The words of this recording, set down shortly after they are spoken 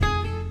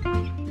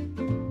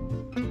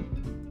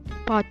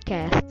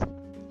podcast.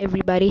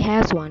 Everybody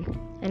has one,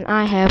 and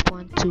I have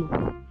one too.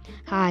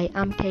 Hi,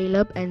 I'm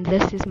Caleb, and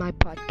this is my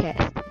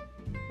podcast.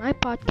 My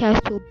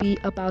podcast will be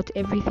about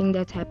everything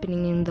that's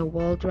happening in the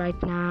world right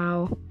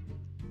now.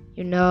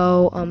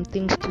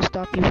 Things to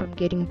stop you from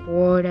getting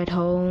bored at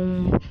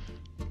home,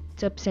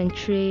 tips and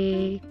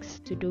tricks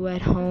to do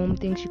at home,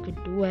 things you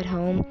could do at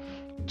home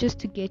just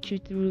to get you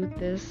through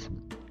this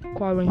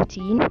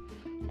quarantine.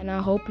 And I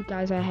hope you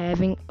guys are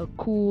having a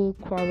cool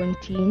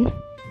quarantine,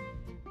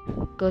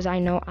 because I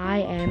know I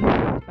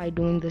am by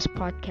doing this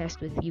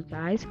podcast with you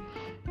guys.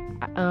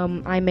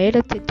 I made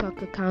a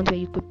TikTok account where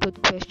you could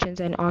put questions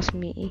and ask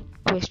me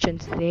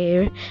questions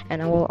there,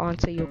 and I will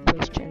answer your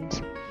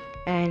questions.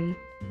 And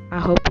I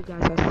hope you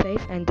guys are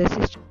safe. And this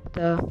is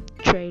the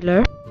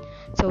trailer,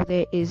 so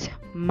there is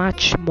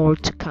much more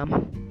to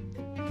come.